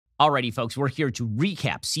Alrighty, folks, we're here to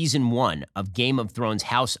recap Season 1 of Game of Thrones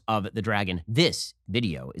House of the Dragon. This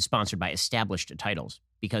video is sponsored by Established Titles,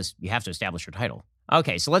 because you have to establish your title.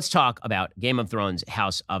 Okay, so let's talk about Game of Thrones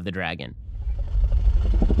House of the Dragon.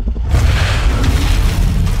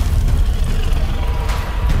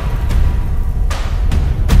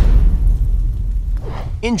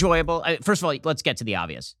 Enjoyable. First of all, let's get to the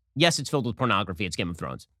obvious. Yes, it's filled with pornography. It's Game of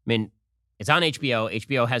Thrones. I mean, it's on HBO.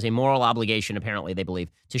 HBO has a moral obligation, apparently, they believe,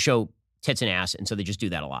 to show tits and ass, and so they just do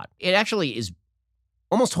that a lot. It actually is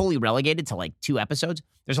almost wholly relegated to like 2 episodes.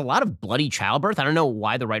 There's a lot of bloody childbirth. I don't know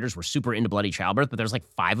why the writers were super into bloody childbirth, but there's like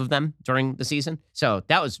 5 of them during the season. So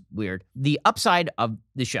that was weird. The upside of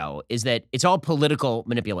the show is that it's all political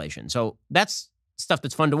manipulation. So that's stuff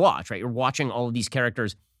that's fun to watch, right? You're watching all of these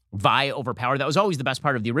characters vie over power. That was always the best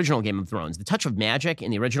part of the original Game of Thrones. The touch of magic in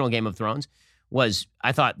the original Game of Thrones was,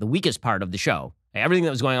 I thought, the weakest part of the show. Everything that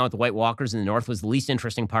was going on with the White Walkers in the North was the least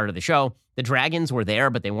interesting part of the show. The dragons were there,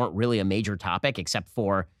 but they weren't really a major topic, except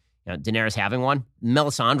for Daenerys having one.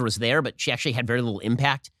 Melisandre was there, but she actually had very little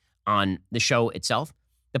impact on the show itself.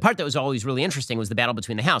 The part that was always really interesting was the battle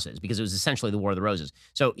between the houses, because it was essentially the War of the Roses.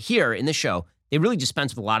 So here in this show, they really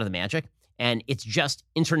dispense with a lot of the magic, and it's just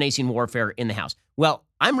internecine warfare in the house. Well,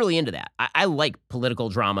 I'm really into that. I like political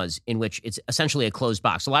dramas in which it's essentially a closed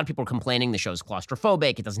box. A lot of people are complaining the show's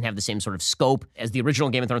claustrophobic. It doesn't have the same sort of scope as the original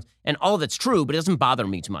Game of Thrones. And all of that's true, but it doesn't bother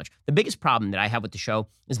me too much. The biggest problem that I have with the show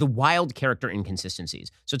is the wild character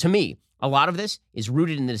inconsistencies. So to me, a lot of this is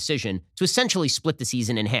rooted in the decision to essentially split the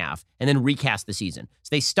season in half and then recast the season. So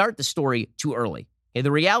they start the story too early. Okay,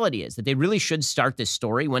 the reality is that they really should start this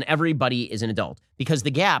story when everybody is an adult, because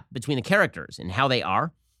the gap between the characters and how they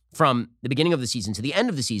are from the beginning of the season to the end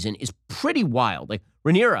of the season is pretty wild. Like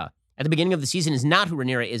Rhaenyra at the beginning of the season is not who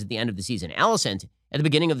Rhaenyra is at the end of the season. Alicent at the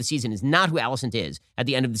beginning of the season is not who Alicent is at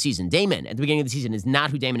the end of the season. Daemon at the beginning of the season is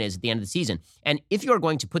not who Daemon is at the end of the season. And if you are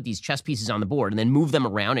going to put these chess pieces on the board and then move them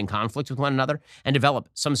around in conflict with one another and develop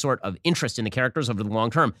some sort of interest in the characters over the long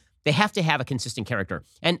term, they have to have a consistent character.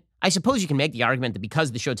 And I suppose you can make the argument that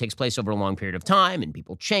because the show takes place over a long period of time and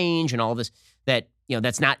people change and all this, that,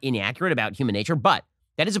 that's not inaccurate about human nature, but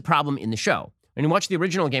that is a problem in the show. When you watch the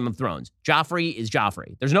original Game of Thrones, Joffrey is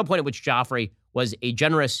Joffrey. There's no point at which Joffrey was a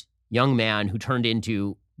generous young man who turned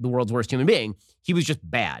into the world's worst human being. He was just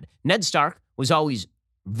bad. Ned Stark was always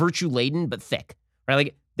virtue-laden but thick, right?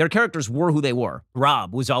 Like, their characters were who they were.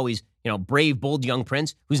 Robb was always, brave, bold young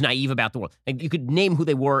prince who's naive about the world. Like, you could name who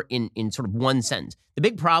they were in sort of one sentence. The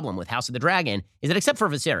big problem with House of the Dragon is that except for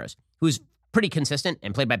Viserys, who's pretty consistent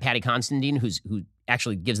and played by Paddy Considine, who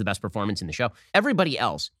actually gives the best performance in the show, everybody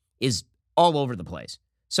else is all over the place.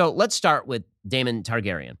 So let's start with Daemon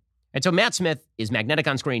Targaryen. And so Matt Smith is magnetic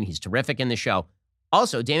on screen. He's terrific in the show.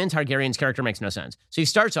 Also, Daemon Targaryen's character makes no sense. So he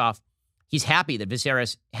starts off, he's happy that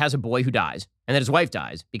Viserys has a boy who dies and that his wife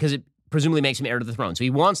dies because it presumably makes him heir to the throne. So he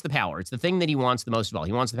wants the power. It's the thing that he wants the most of all.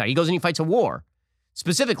 He wants the power. He goes and he fights a war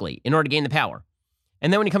specifically in order to gain the power.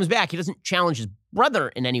 And then when he comes back, he doesn't challenge his brother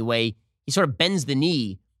in any way. He sort of bends the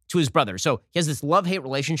knee to his brother. So he has this love-hate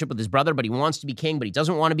relationship with his brother, but he wants to be king, but he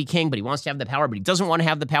doesn't want to be king, but he wants to have the power, but he doesn't want to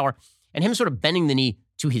have the power. And him sort of bending the knee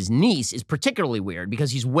to his niece is particularly weird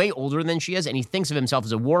because he's way older than she is, and he thinks of himself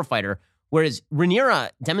as a war fighter, whereas Rhaenyra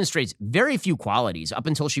demonstrates very few qualities up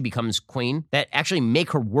until she becomes queen that actually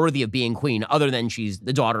make her worthy of being queen, other than she's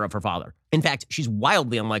the daughter of her father. In fact, she's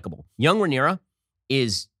wildly unlikable. Young Rhaenyra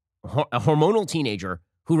is a hormonal teenager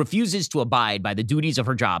who refuses to abide by the duties of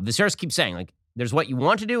her job. Viserys keeps saying, like, there's what you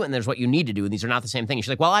want to do and there's what you need to do, and these are not the same thing. And she's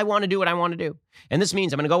like, well, I want to do what I want to do. And this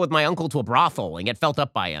means I'm going to go with my uncle to a brothel and get felt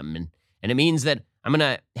up by him. And it means that I'm going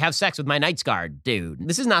to have sex with my Knight's Guard dude.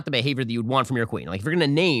 This is not the behavior that you'd want from your queen. Like, if you're going to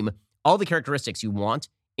name all the characteristics you want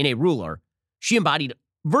in a ruler, she embodied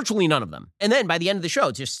virtually none of them. And then by the end of the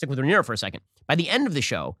show, just stick with Rhaenyra for a second. By the end of the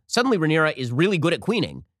show, suddenly Rhaenyra is really good at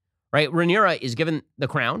queening. Right? Rhaenyra is given the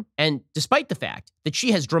crown, and despite the fact that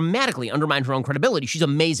she has dramatically undermined her own credibility, she's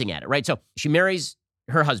amazing at it, right? So she marries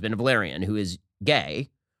her husband, Valerian, who is gay,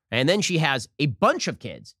 and then she has a bunch of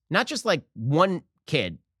kids, not just like one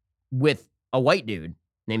kid with a white dude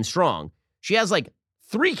named Strong. She has like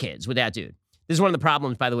 3 kids with that dude. This is one of the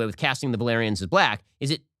problems, by the way, with casting the Valerians as black,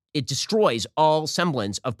 is it destroys all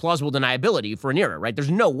semblance of plausible deniability for Rhaenyra, right? There's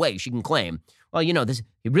no way she can claim, well, this,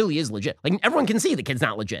 it really is legit. Like, everyone can see the kid's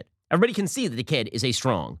not legit. Everybody can see that the kid is a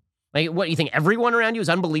Strong. Like, what, you think everyone around you is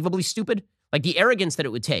unbelievably stupid? Like, the arrogance that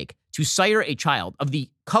it would take to sire a child of the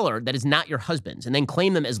color that is not your husband's and then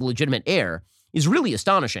claim them as legitimate heir is really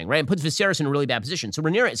astonishing, right? And puts Viserys in a really bad position. So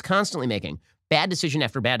Rhaenyra is constantly making bad decision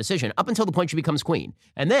after bad decision up until the point she becomes queen.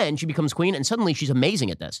 And then she becomes queen, and suddenly she's amazing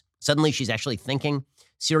at this. Suddenly she's actually thinking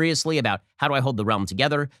seriously about how do I hold the realm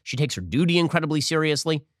together. She takes her duty incredibly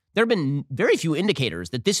seriously. There have been very few indicators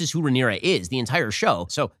that this is who Rhaenyra is the entire show.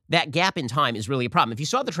 So that gap in time is really a problem. If you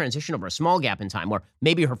saw the transition over a small gap in time where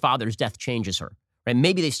maybe her father's death changes her, right?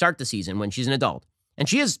 Maybe they start the season when she's an adult and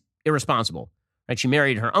she is irresponsible, right? She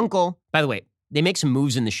married her uncle. By the way, they make some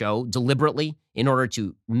moves in the show deliberately in order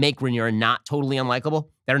to make Rhaenyra not totally unlikable.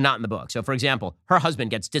 They're not in the book. So for example, her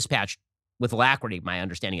husband gets dispatched with alacrity, my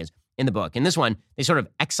understanding is, in the book. In this one, they sort of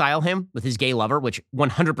exile him with his gay lover, which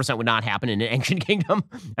 100% would not happen in an ancient kingdom.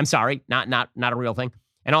 I'm sorry, not a real thing.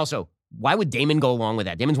 And also, why would Daemon go along with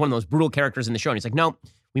that? Daemon's one of the most brutal characters in the show. And he's like, no,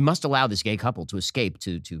 we must allow this gay couple to escape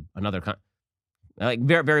to another country.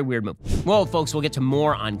 Very, very weird move. Well, folks, we'll get to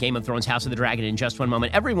more on Game of Thrones House of the Dragon in just one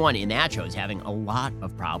moment. Everyone in that show is having a lot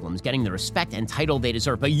of problems getting the respect and title they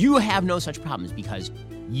deserve, but you have no such problems because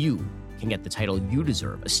you can get the title you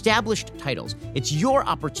deserve. Established Titles. It's your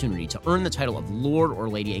opportunity to earn the title of Lord or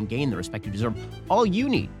Lady and gain the respect you deserve. All you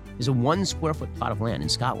need is a 1 square foot plot of land in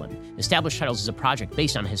Scotland. Established Titles is a project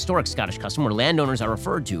based on a historic Scottish custom where landowners are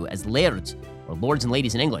referred to as lairds, or lords and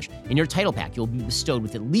ladies in English. In your title pack, you'll be bestowed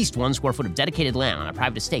with at least 1 square foot of dedicated land on a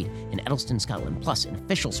private estate in Edelston, Scotland, plus an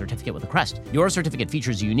official certificate with a crest. Your certificate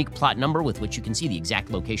features a unique plot number with which you can see the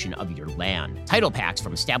exact location of your land. Title packs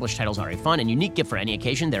from Established Titles are a fun and unique gift for any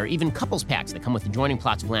occasion. There are even couples packs that come with adjoining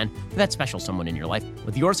plots of land for that special someone in your life.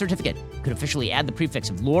 With your certificate, you could officially add the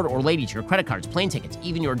prefix of Lord or Lady to your credit cards, plane tickets,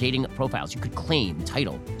 even your dating profiles. You could claim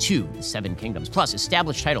title to the 7 kingdoms. Plus,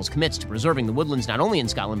 Established Titles commits to preserving the woodlands not only in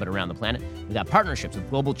Scotland but around the planet. We've got partnerships with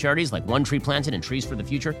global charities like One Tree Planted and Trees for the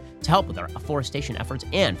Future to help with our afforestation efforts,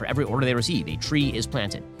 and for every order they receive, a tree is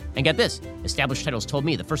planted. And get this, Established Titles told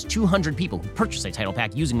me the first 200 people who purchase a title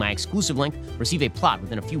pack using my exclusive link receive a plot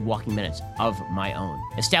within a few walking minutes of my own.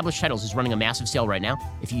 Established Titles is running a massive sale right now.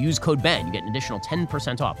 If you use code BEN, you get an additional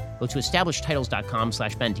 10% off. Go to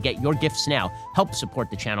establishedtitles.com/Ben to get your gifts now. Help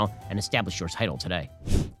support the channel and establish your title today.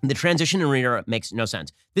 The transition in Rhaenyra makes no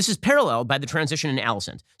sense. This is paralleled by the transition in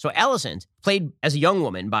Alicent. So Alicent, played as a young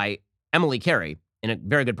woman by Emily Carey in a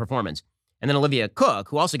very good performance, and then Olivia Cook,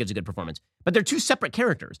 who also gives a good performance. But they're two separate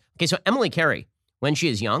characters. Okay, so Emily Carey, when she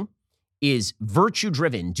is young, is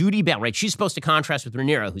virtue-driven, duty-bound, right? She's supposed to contrast with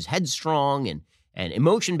Rhaenyra, who's headstrong and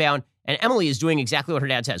emotion-bound, and Emily is doing exactly what her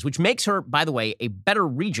dad says, which makes her, by the way, a better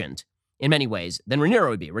regent in many ways than Rhaenyra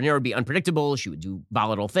would be. Rhaenyra would be unpredictable. She would do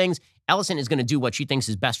volatile things. Alicent is going to do what she thinks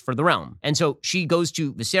is best for the realm. And so she goes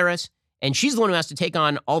to Viserys, and she's the one who has to take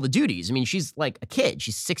on all the duties. I mean, she's like a kid.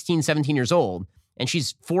 She's 16, 17 years old, and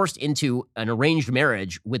she's forced into an arranged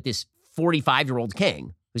marriage with this 45-year-old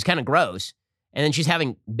king who's kind of gross. And then she's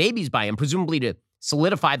having babies by him, presumably to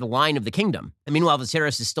solidify the line of the kingdom. And meanwhile,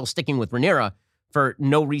 Viserys is still sticking with Rhaenyra for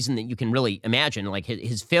no reason that you can really imagine. Like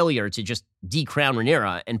his failure to just decrown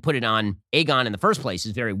Rhaenyra and put it on Aegon in the first place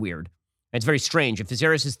is very weird. It's very strange. If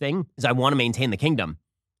Viserys' thing is, I want to maintain the kingdom,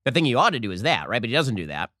 the thing he ought to do is that, right? But he doesn't do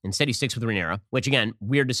that. Instead, he sticks with Rhaenyra, which, again,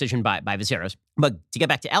 weird decision by Viserys. But to get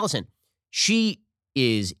back to Alicent, she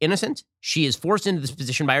is innocent. She is forced into this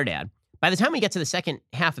position by her dad. By the time we get to the second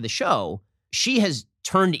half of the show, she has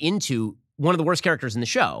turned into one of the worst characters in the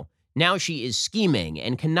show. Now she is scheming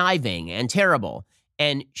and conniving and terrible.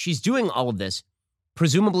 And she's doing all of this,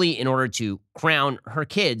 presumably in order to crown her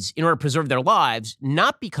kids, in order to preserve their lives,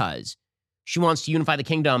 not because she wants to unify the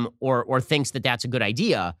kingdom or thinks that that's a good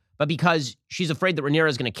idea, but because she's afraid that Rhaenyra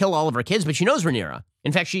is going to kill all of her kids, but she knows Rhaenyra.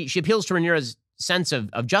 In fact, she appeals to Rhaenyra's sense of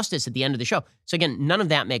justice at the end of the show. So again, none of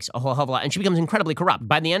that makes a whole hell of a lot. And she becomes incredibly corrupt.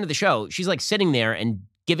 By the end of the show, she's like sitting there and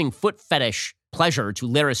giving foot fetish pleasure to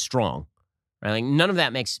Larys Strong. Right? Like none of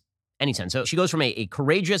that makes any sense. So she goes from a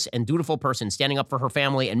courageous and dutiful person standing up for her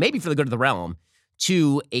family and maybe for the good of the realm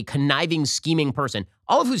to a conniving, scheming person,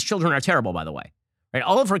 all of whose children are terrible, by the way. Right?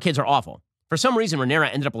 All of her kids are awful. For some reason,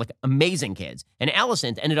 Rhaenyra ended up with like amazing kids, and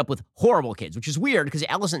Alicent ended up with horrible kids, which is weird because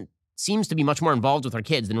Alicent seems to be much more involved with her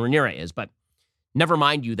kids than Rhaenyra is, but never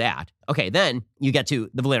mind you that. Okay, then you get to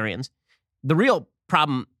the Velaryons. The real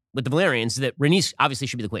problem with the Velaryons is that Rhaenys obviously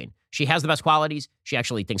should be the queen. She has the best qualities. She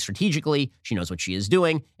actually thinks strategically. She knows what she is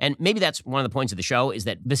doing. And maybe that's one of the points of the show is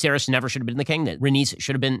that Viserys never should have been the king, that Rhaenys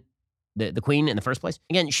should have been the queen in the first place.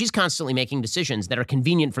 Again, she's constantly making decisions that are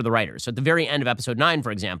convenient for the writers. So at the very end of episode 9,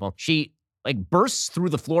 for example, she bursts through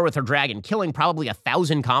the floor with her dragon, killing probably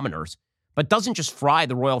 1,000 commoners, but doesn't just fry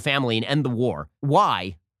the royal family and end the war.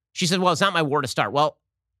 Why? She said, well, it's not my war to start. Well,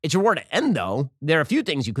 it's your war to end, though. There are a few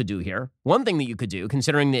things you could do here. One thing that you could do,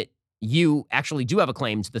 considering that you actually do have a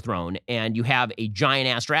claim to the throne and you have a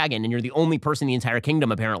giant-ass dragon and you're the only person in the entire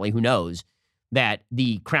kingdom, apparently, who knows that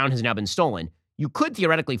the crown has now been stolen, you could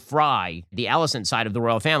theoretically fry the Alicent side of the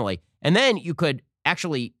royal family, and then you could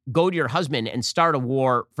actually go to your husband and start a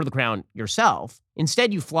war for the crown yourself.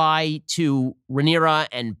 Instead, you fly to Rhaenyra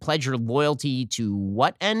and pledge your loyalty to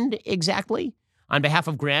what end exactly? On behalf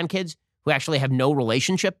of grandkids who actually have no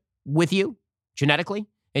relationship with you genetically?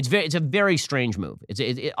 It's a very strange move.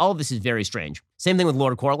 All of this is very strange. Same thing with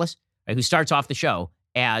Lord Corlys, right, who starts off the show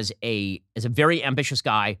as a very ambitious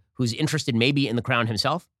guy who's interested maybe in the crown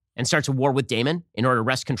himself and starts a war with Daemon in order to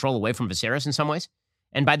wrest control away from Viserys in some ways.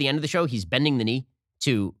 And by the end of the show, he's bending the knee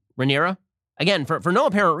to Rhaenyra. Again, for no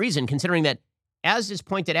apparent reason, considering that, as is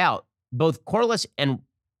pointed out, both Corlys and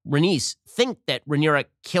Rhaenys think that Rhaenyra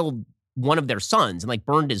killed one of their sons and like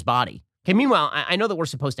burned his body. Okay, meanwhile, I know that we're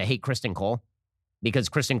supposed to hate Criston Cole because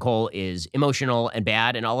Criston Cole is emotional and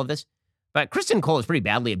bad and all of this, but Criston Cole is pretty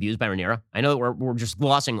badly abused by Rhaenyra. I know that we're just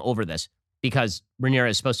glossing over this because Rhaenyra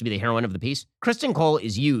is supposed to be the heroine of the piece. Criston Cole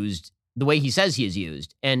is used the way he says he is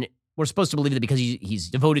used, and we're supposed to believe that because he's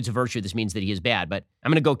devoted to virtue, this means that he is bad. But I'm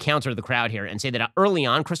going to go counter the crowd here and say that early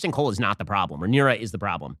on, Criston Cole is not the problem. Rhaenyra is the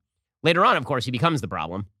problem. Later on, of course, he becomes the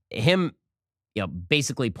problem. Him,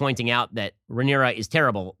 basically pointing out that Rhaenyra is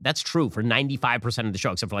terrible, that's true for 95% of the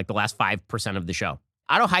show, except for like the last 5% of the show.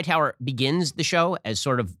 Otto Hightower begins the show as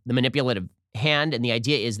sort of the manipulative hand, and the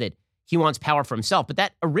idea is that he wants power for himself, but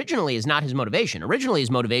that originally is not his motivation. Originally, his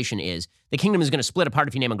motivation is the kingdom is going to split apart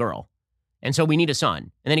if you name a girl. And so we need a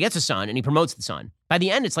son. And then he gets a son, and he promotes the son. By the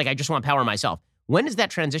end, it's like, I just want power myself. When does that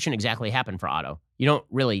transition exactly happen for Otto? You don't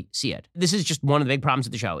really see it. This is just one of the big problems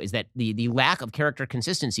of the show, is that the lack of character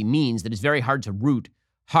consistency means that it's very hard to root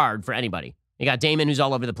hard for anybody. You got Daemon, who's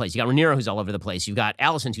all over the place. You got Rhaenyra, who's all over the place. You've got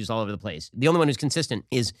Alicent, who's all over the place. The only one who's consistent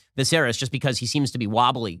is Viserys, just because he seems to be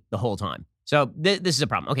wobbly the whole time. So this is a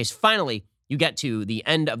problem. Okay, so finally, you get to the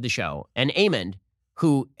end of the show, and Aemond,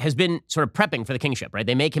 who has been sort of prepping for the kingship, right?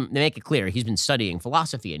 They make it clear he's been studying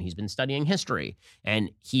philosophy and he's been studying history, and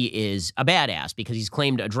he is a badass because he's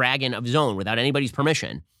claimed a dragon of his own without anybody's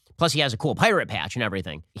permission. Plus, he has a cool pirate patch and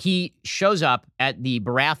everything. He shows up at the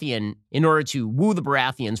Baratheon in order to woo the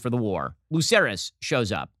Baratheons for the war. Lucerys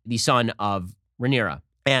shows up, the son of Rhaenyra,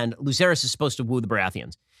 and Lucerys is supposed to woo the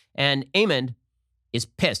Baratheons. And Aemond is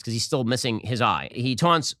pissed because he's still missing his eye. He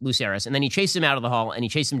taunts Lucerys, and then he chases him out of the hall, and he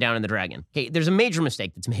chases him down in the dragon. Okay, there's a major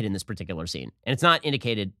mistake that's made in this particular scene, and it's not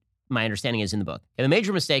indicated, my understanding is, in the book. And the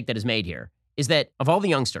major mistake that is made here is that of all the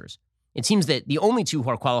youngsters, it seems that the only two who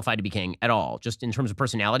are qualified to be king at all, just in terms of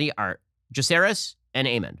personality, are Jacaerys and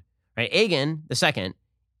Aemond. Right? Aegon, the second,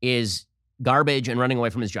 is garbage and running away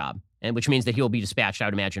from his job, and which means that he will be dispatched, I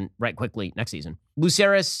would imagine, right quickly next season.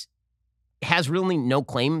 Lucerys has really no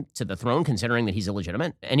claim to the throne, considering that he's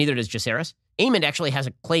illegitimate, and neither does Jacaerys. Aemond actually has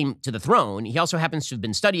a claim to the throne. He also happens to have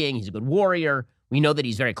been studying. He's a good warrior. We know that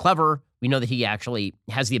he's very clever. We know that he actually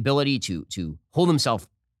has the ability to hold himself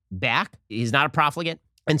back. He's not a profligate.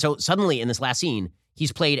 And so suddenly in this last scene,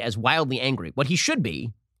 he's played as wildly angry. What he should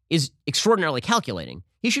be is extraordinarily calculating.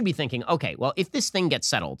 He should be thinking, okay, well, if this thing gets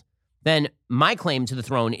settled, then my claim to the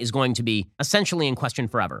throne is going to be essentially in question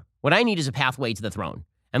forever. What I need is a pathway to the throne.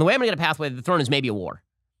 And the way I'm going to get a pathway to the throne is maybe a war.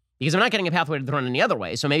 Because I'm not getting a pathway to the throne any other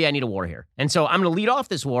way, so maybe I need a war here. And so I'm going to lead off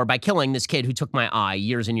this war by killing this kid who took my eye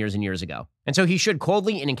years and years and years ago. And so he should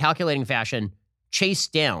coldly and in calculating fashion chase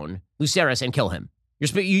down Lucerys and kill him.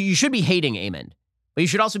 You should be hating Aemond, but you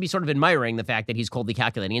should also be sort of admiring the fact that he's coldly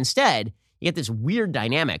calculating. Instead, you get this weird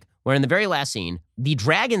dynamic where in the very last scene, the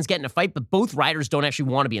dragons get in a fight, but both riders don't actually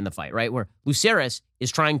want to be in the fight, right? Where Lucerys is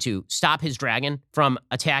trying to stop his dragon from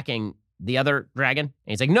attacking the other dragon. And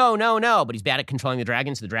he's like, no, but he's bad at controlling the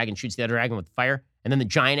dragon, so the dragon shoots the other dragon with fire. And then the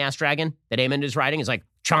giant-ass dragon that Aemond is riding is like,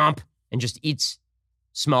 chomp, and just eats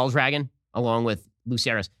small dragon along with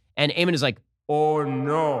Lucerys. And Aemond is like, oh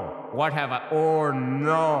no, what have I, oh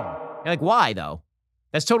no. You're like, why though?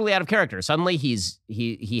 That's totally out of character. Suddenly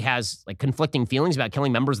he has like conflicting feelings about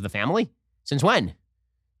killing members of the family? Since when?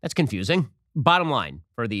 That's confusing. Bottom line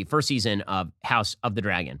for the first season of House of the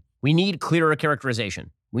Dragon, we need clearer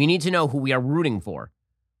characterization. We need to know who we are rooting for.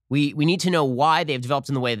 We need to know why they've developed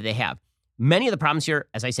in the way that they have. Many of the problems here,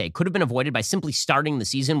 as I say, could have been avoided by simply starting the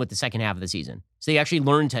season with the second half of the season. So you actually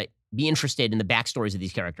learn to be interested in the backstories of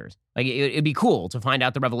these characters. Like it'd be cool to find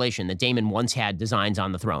out the revelation that Daemon once had designs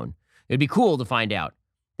on the throne. It'd be cool to find out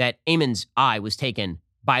that Aemon's eye was taken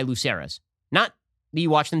by Lucerys. Not that you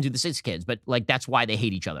watch them do the Six Kids, but like that's why they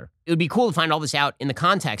hate each other. It would be cool to find all this out in the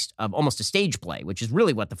context of almost a stage play, which is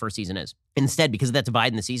really what the first season is. Instead, because of that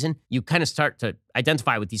divide in the season, you kind of start to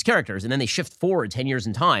identify with these characters, and then they shift forward 10 years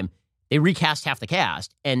in time. They recast half the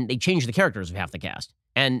cast, and they change the characters of half the cast.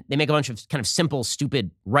 And they make a bunch of kind of simple,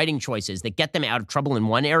 stupid writing choices that get them out of trouble in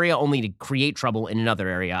one area, only to create trouble in another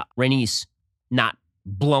area. Rhaenys not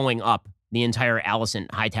blowing up the entire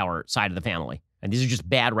Alicent Hightower side of the family. And these are just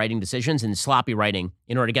bad writing decisions and sloppy writing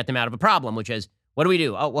in order to get them out of a problem, which is, what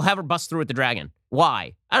do? Oh, we'll have her bust through with the dragon.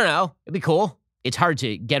 Why? I don't know. It'd be cool. It's hard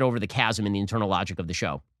to get over the chasm in the internal logic of the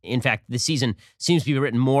show. In fact, this season seems to be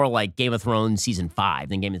written more like Game of Thrones Season 5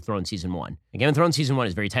 than Game of Thrones Season 1. And Game of Thrones Season 1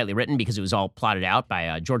 is very tightly written because it was all plotted out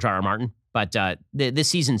by George R.R. Martin. But this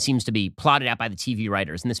season seems to be plotted out by the TV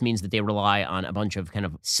writers, and this means that they rely on a bunch of kind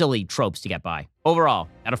of silly tropes to get by. Overall,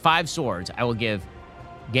 out of 5 swords, I will give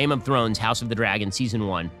Game of Thrones House of the Dragon Season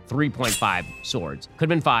 1 3.5 swords. Could have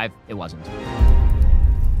been 5, it wasn't.